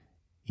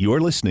You're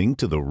listening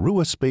to the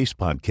Rua Space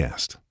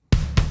Podcast.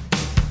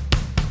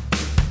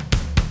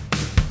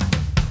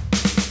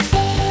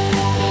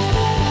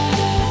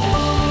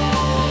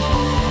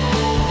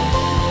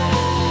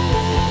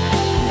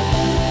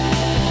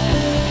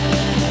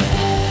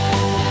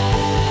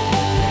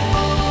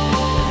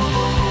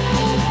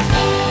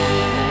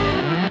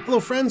 Hello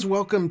friends,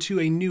 welcome to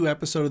a new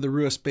episode of the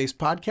Rua Space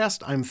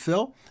Podcast. I'm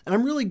Phil, and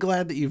I'm really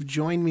glad that you've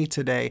joined me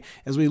today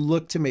as we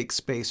look to make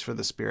space for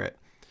the Spirit.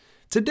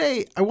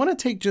 Today, I want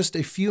to take just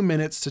a few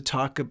minutes to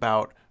talk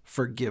about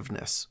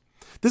forgiveness.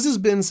 This has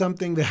been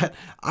something that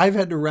I've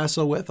had to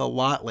wrestle with a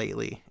lot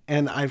lately,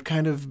 and I've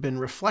kind of been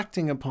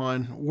reflecting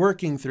upon,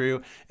 working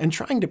through, and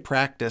trying to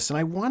practice. And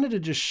I wanted to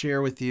just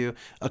share with you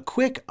a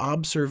quick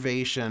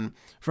observation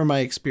from my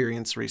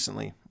experience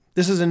recently.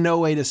 This is in no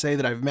way to say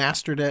that I've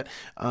mastered it,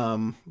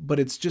 but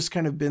it's just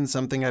kind of been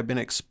something I've been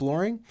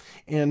exploring.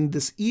 And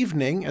this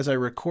evening, as I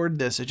record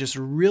this, it just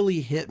really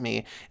hit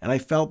me, and I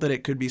felt that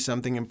it could be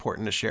something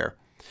important to share.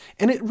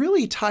 And it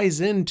really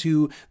ties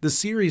into the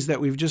series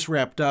that we've just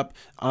wrapped up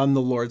on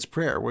the Lord's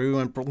Prayer, where we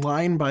went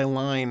line by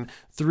line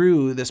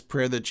through this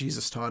prayer that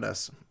Jesus taught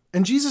us.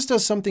 And Jesus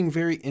does something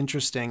very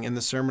interesting in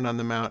the Sermon on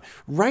the Mount.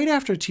 Right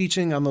after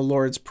teaching on the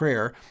Lord's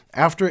Prayer,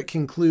 after it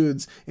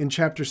concludes in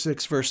chapter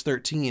 6, verse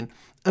 13,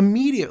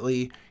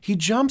 immediately he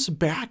jumps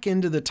back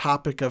into the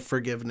topic of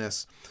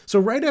forgiveness. So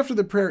right after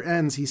the prayer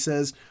ends, he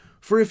says,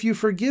 "For if you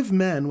forgive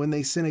men when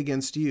they sin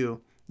against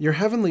you, your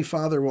heavenly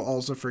Father will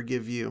also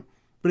forgive you.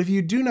 But if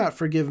you do not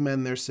forgive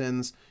men their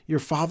sins, your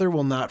Father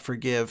will not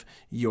forgive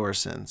your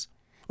sins."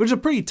 Which is a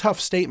pretty tough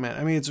statement.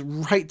 I mean, it's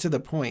right to the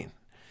point.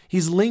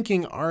 He's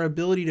linking our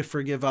ability to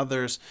forgive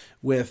others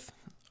with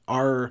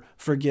our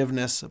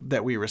forgiveness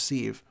that we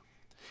receive.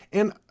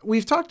 And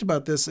we've talked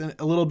about this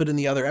a little bit in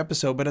the other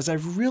episode, but as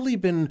I've really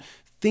been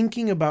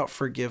thinking about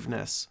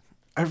forgiveness,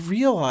 I've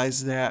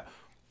realized that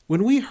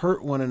when we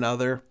hurt one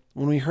another,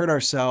 when we hurt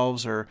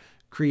ourselves or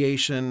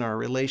creation or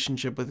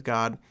relationship with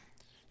God,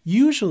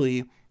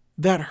 usually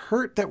that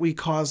hurt that we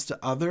cause to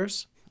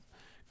others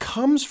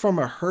comes from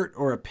a hurt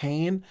or a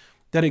pain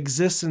that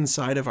exists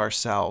inside of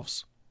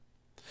ourselves.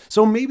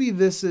 So maybe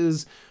this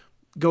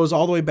goes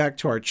all the way back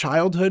to our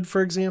childhood,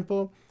 for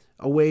example,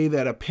 a way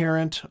that a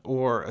parent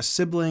or a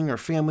sibling or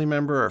family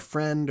member or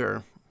friend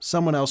or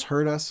someone else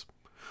hurt us.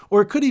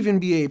 Or it could even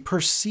be a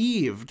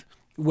perceived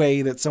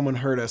way that someone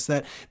hurt us,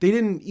 that they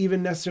didn't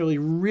even necessarily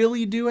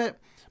really do it,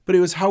 but it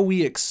was how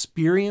we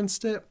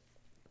experienced it.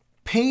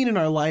 Pain in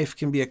our life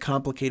can be a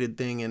complicated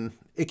thing, and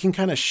it can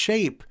kind of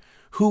shape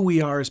who we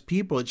are as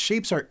people. It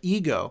shapes our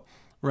ego,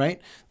 right?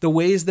 The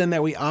ways then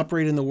that we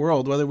operate in the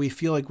world, whether we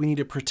feel like we need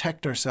to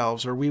protect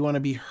ourselves, or we want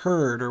to be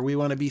heard, or we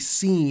want to be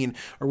seen,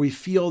 or we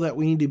feel that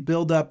we need to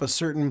build up a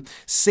certain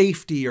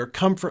safety or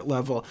comfort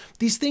level.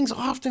 These things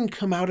often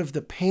come out of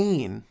the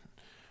pain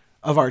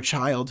of our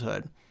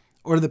childhood,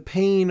 or the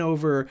pain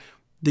over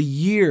the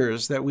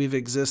years that we've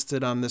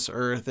existed on this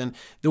earth. And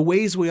the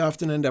ways we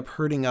often end up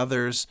hurting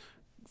others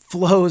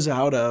flows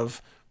out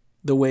of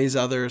the ways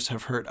others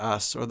have hurt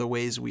us, or the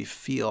ways we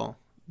feel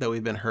that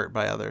we've been hurt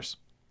by others.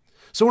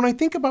 So when I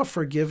think about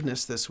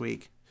forgiveness this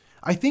week,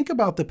 I think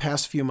about the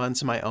past few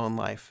months in my own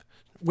life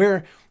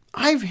where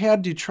I've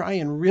had to try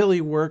and really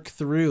work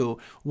through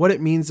what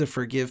it means to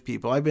forgive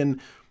people. I've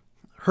been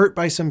hurt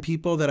by some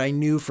people that I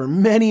knew for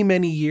many,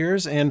 many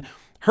years, and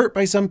hurt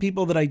by some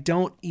people that I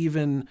don't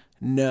even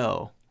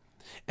know.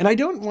 And I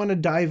don't want to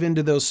dive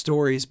into those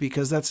stories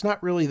because that's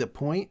not really the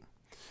point.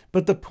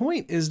 But the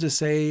point is to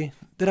say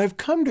that I've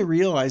come to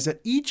realize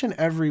that each and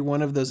every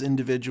one of those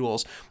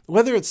individuals,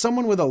 whether it's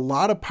someone with a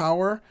lot of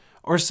power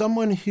or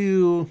someone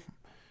who,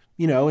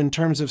 in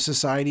terms of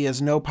society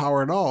has no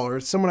power at all, or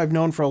someone I've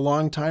known for a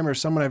long time or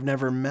someone I've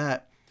never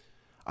met,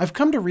 I've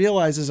come to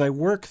realize as I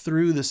work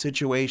through the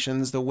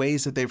situations, the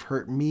ways that they've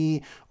hurt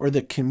me or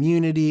the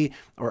community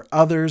or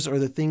others, or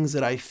the things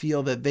that I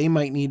feel that they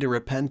might need to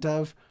repent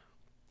of,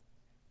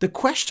 the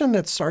question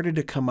that started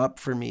to come up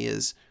for me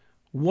is,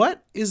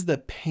 what is the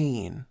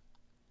pain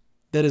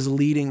that is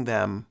leading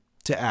them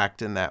to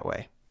act in that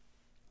way?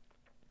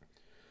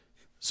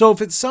 So if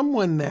it's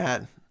someone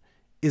that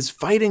is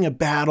fighting a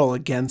battle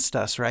against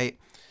us, right?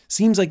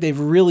 Seems like they've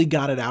really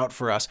got it out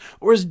for us,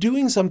 or is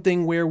doing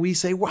something where we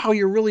say, wow,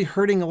 you're really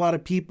hurting a lot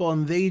of people,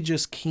 and they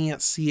just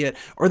can't see it,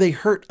 or they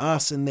hurt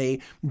us and they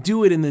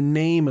do it in the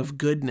name of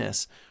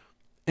goodness,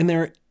 and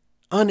they're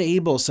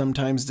unable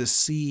sometimes to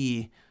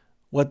see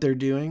what they're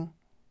doing.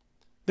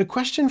 The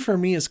question for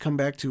me has come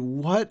back to,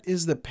 what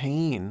is the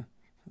pain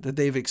that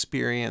they've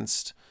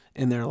experienced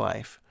in their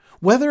life?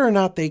 Whether or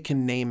not they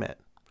can name it,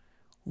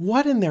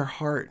 what in their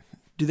heart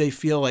do they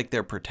feel like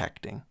they're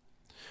protecting?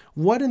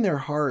 What in their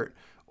heart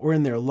or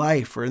in their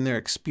life or in their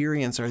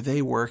experience are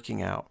they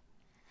working out?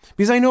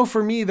 Because I know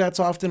for me, that's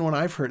often when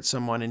I've hurt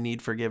someone and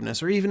need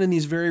forgiveness, or even in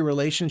these very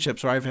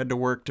relationships where I've had to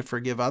work to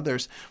forgive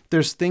others,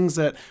 there's things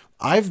that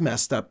I've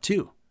messed up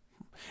too.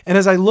 And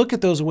as I look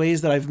at those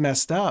ways that I've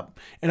messed up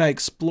and I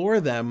explore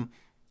them,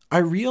 I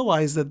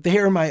realize that they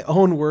are my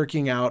own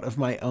working out of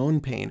my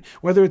own pain,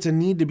 whether it's a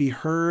need to be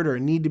heard or a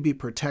need to be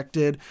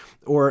protected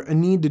or a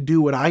need to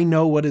do what I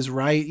know what is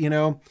right,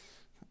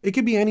 it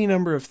could be any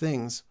number of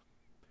things.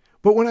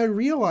 But when I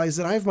realize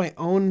that I have my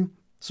own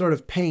sort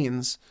of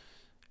pains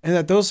and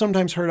that those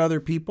sometimes hurt other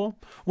people,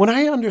 when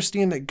I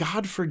understand that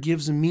God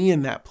forgives me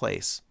in that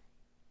place,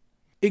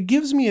 it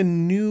gives me a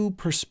new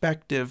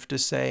perspective to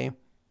say,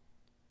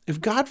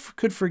 if God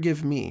could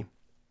forgive me,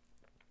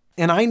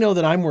 and I know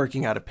that I'm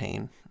working out of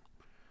pain,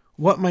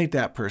 what might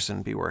that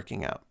person be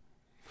working out?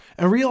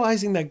 And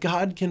realizing that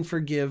God can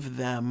forgive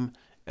them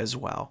as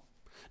well.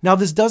 Now,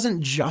 this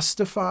doesn't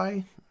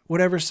justify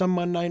whatever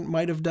someone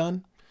might have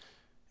done.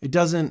 It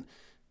doesn't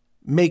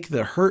make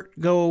the hurt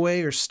go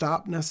away or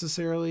stop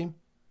necessarily.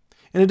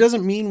 And it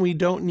doesn't mean we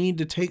don't need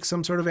to take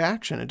some sort of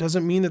action. It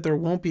doesn't mean that there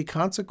won't be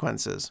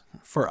consequences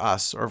for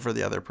us or for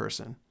the other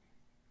person.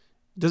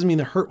 It doesn't mean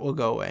the hurt will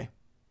go away.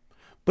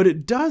 But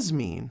it does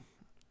mean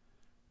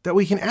that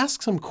we can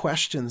ask some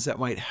questions that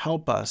might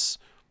help us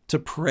to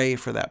pray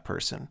for that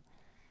person,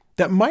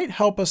 that might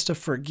help us to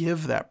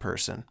forgive that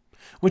person,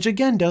 which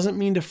again doesn't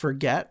mean to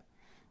forget,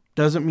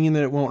 doesn't mean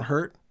that it won't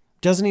hurt,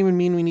 doesn't even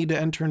mean we need to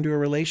enter into a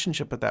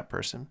relationship with that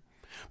person.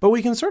 But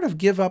we can sort of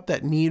give up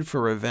that need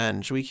for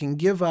revenge. We can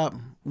give up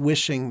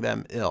wishing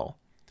them ill.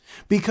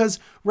 Because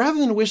rather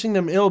than wishing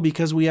them ill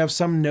because we have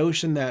some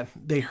notion that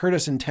they hurt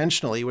us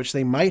intentionally, which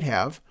they might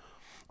have,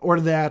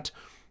 or that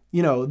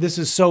this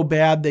is so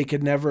bad they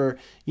could never,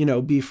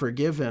 be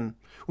forgiven.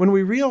 When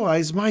we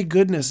realize, my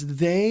goodness,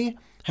 they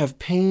have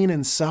pain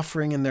and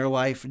suffering in their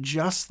life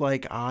just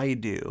like I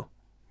do,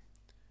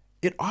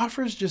 it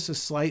offers just a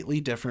slightly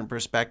different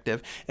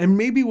perspective. And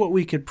maybe what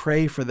we could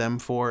pray for them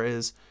for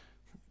is,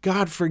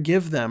 God,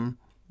 forgive them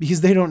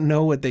because they don't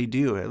know what they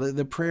do.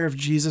 The prayer of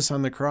Jesus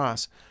on the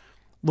cross.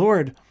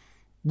 Lord,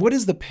 what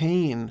is the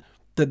pain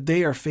that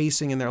they are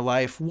facing in their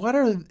life? What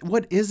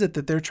is it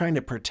that they're trying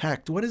to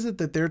protect? What is it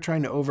that they're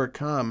trying to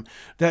overcome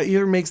that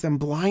either makes them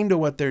blind to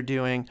what they're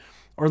doing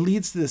or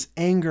leads to this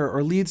anger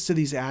or leads to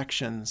these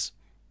actions?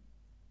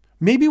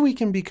 Maybe we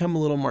can become a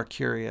little more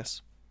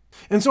curious.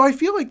 And so I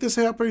feel like this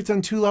operates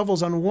on two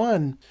levels. On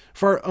one,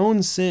 for our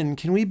own sin,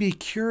 can we be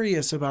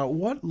curious about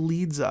what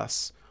leads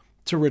us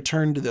to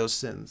return to those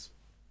sins?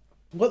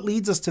 What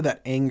leads us to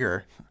that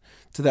anger,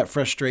 to that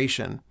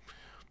frustration,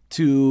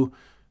 to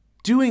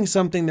doing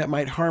something that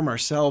might harm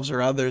ourselves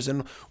or others?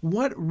 And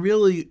what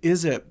really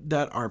is it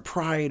that our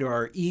pride or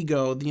our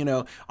ego,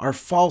 our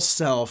false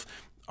self,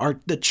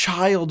 the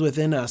child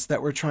within us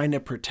that we're trying to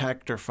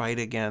protect or fight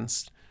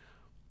against?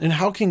 And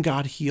how can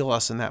God heal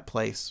us in that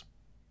place?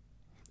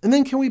 And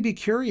then can we be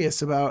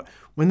curious about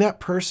when that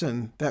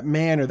person, that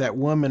man or that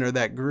woman or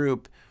that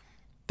group,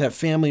 that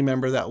family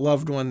member, that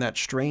loved one, that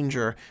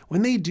stranger,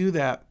 when they do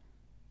that,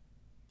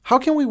 how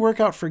can we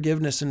work out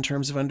forgiveness in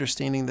terms of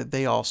understanding that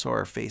they also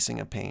are facing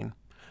a pain,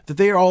 that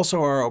they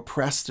also are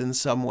oppressed in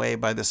some way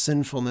by the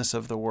sinfulness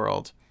of the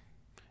world?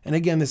 And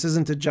again, this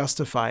isn't to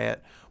justify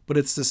it, but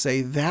it's to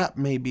say that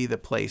may be the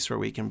place where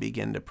we can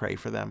begin to pray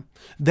for them.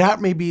 That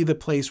may be the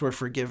place where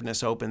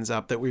forgiveness opens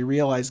up, that we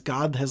realize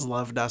God has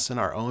loved us in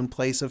our own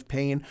place of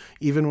pain,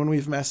 even when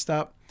we've messed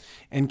up.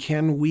 And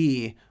can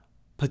we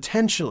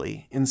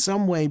potentially, in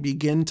some way,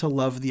 begin to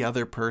love the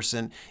other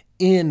person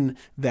in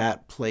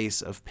that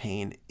place of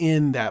pain,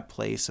 in that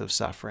place of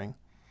suffering?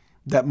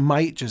 That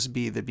might just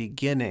be the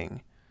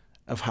beginning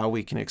of how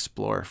we can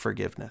explore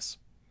forgiveness.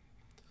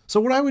 So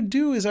what I would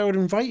do is I would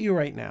invite you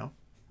right now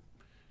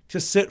to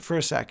sit for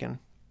a second,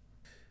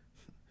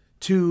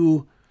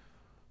 to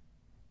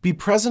be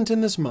present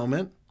in this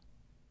moment,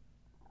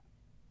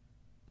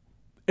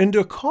 and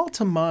to call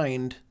to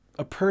mind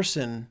a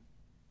person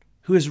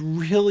who has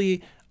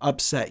really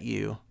upset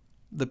you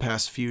the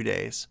past few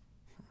days.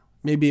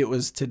 Maybe it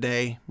was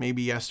today,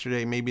 maybe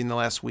yesterday, maybe in the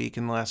last week,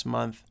 in the last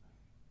month.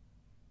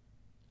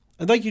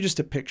 I'd like you just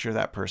to picture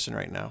that person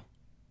right now.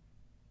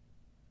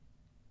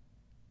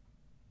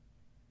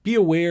 Be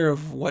aware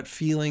of what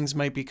feelings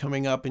might be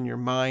coming up in your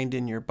mind,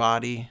 in your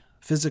body,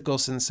 physical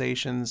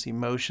sensations,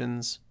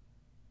 emotions.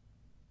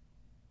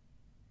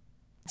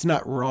 It's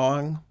not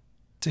wrong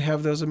to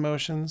have those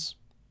emotions.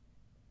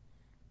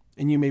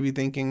 And you may be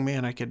thinking,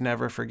 man, I could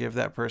never forgive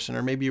that person.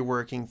 Or maybe you're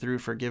working through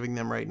forgiving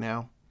them right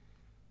now.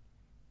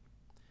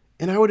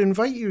 And I would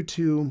invite you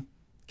to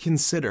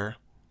consider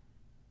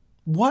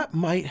what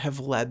might have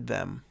led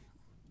them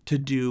to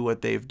do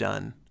what they've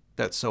done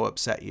that so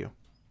upset you.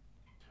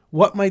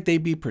 What might they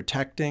be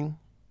protecting?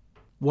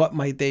 What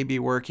might they be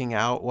working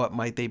out? What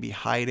might they be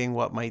hiding?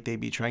 What might they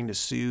be trying to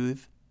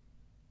soothe?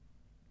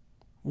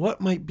 What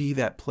might be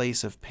that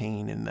place of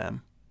pain in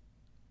them?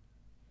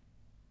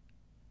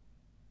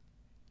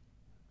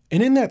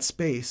 And in that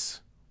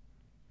space,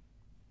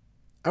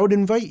 I would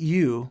invite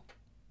you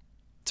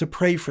to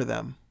pray for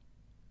them,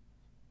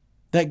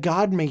 that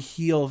God may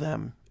heal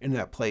them in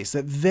that place,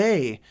 that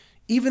they,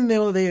 even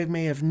though they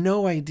may have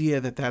no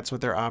idea that that's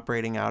what they're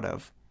operating out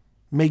of,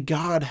 may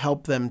God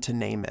help them to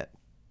name it.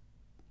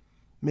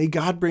 May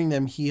God bring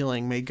them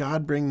healing. May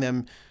God bring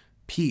them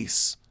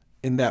peace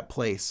in that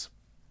place.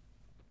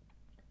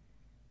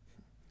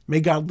 May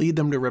God lead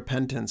them to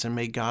repentance, and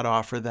may God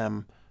offer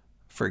them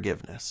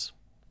forgiveness.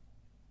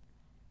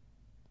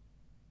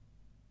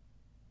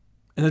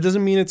 And it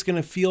doesn't mean it's going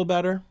to feel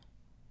better.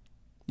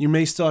 You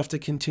may still have to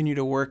continue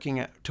to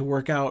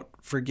work out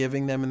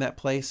forgiving them in that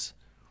place.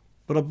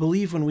 But I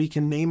believe when we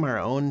can name our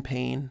own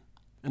pain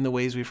in the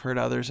ways we've hurt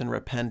others and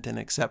repent and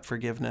accept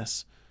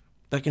forgiveness,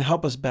 that can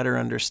help us better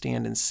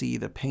understand and see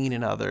the pain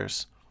in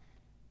others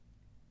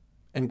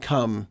and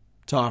come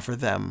to offer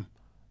them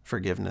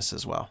forgiveness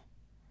as well.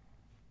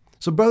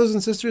 So brothers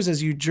and sisters,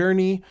 as you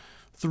journey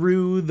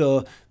through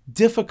the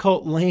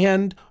difficult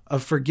land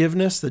of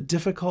forgiveness, the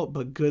difficult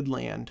but good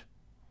land,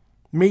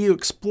 may you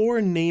explore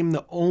and name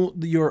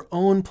your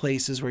own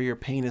places where your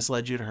pain has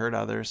led you to hurt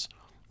others.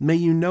 May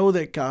you know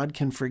that God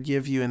can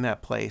forgive you in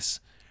that place.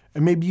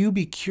 And maybe you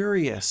be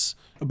curious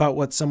about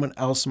what someone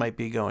else might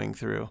be going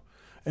through.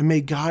 And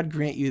may God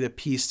grant you the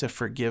peace to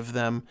forgive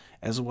them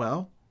as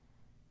well.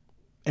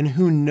 And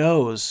who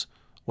knows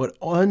what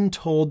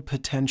untold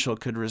potential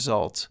could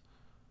result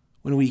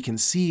when we can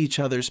see each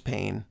other's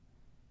pain,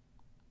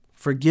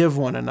 forgive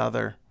one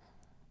another,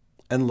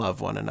 and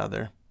love one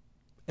another,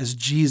 as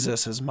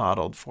Jesus has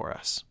modeled for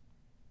us.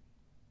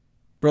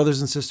 Brothers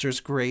and sisters,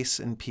 grace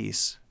and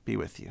peace be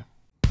with you.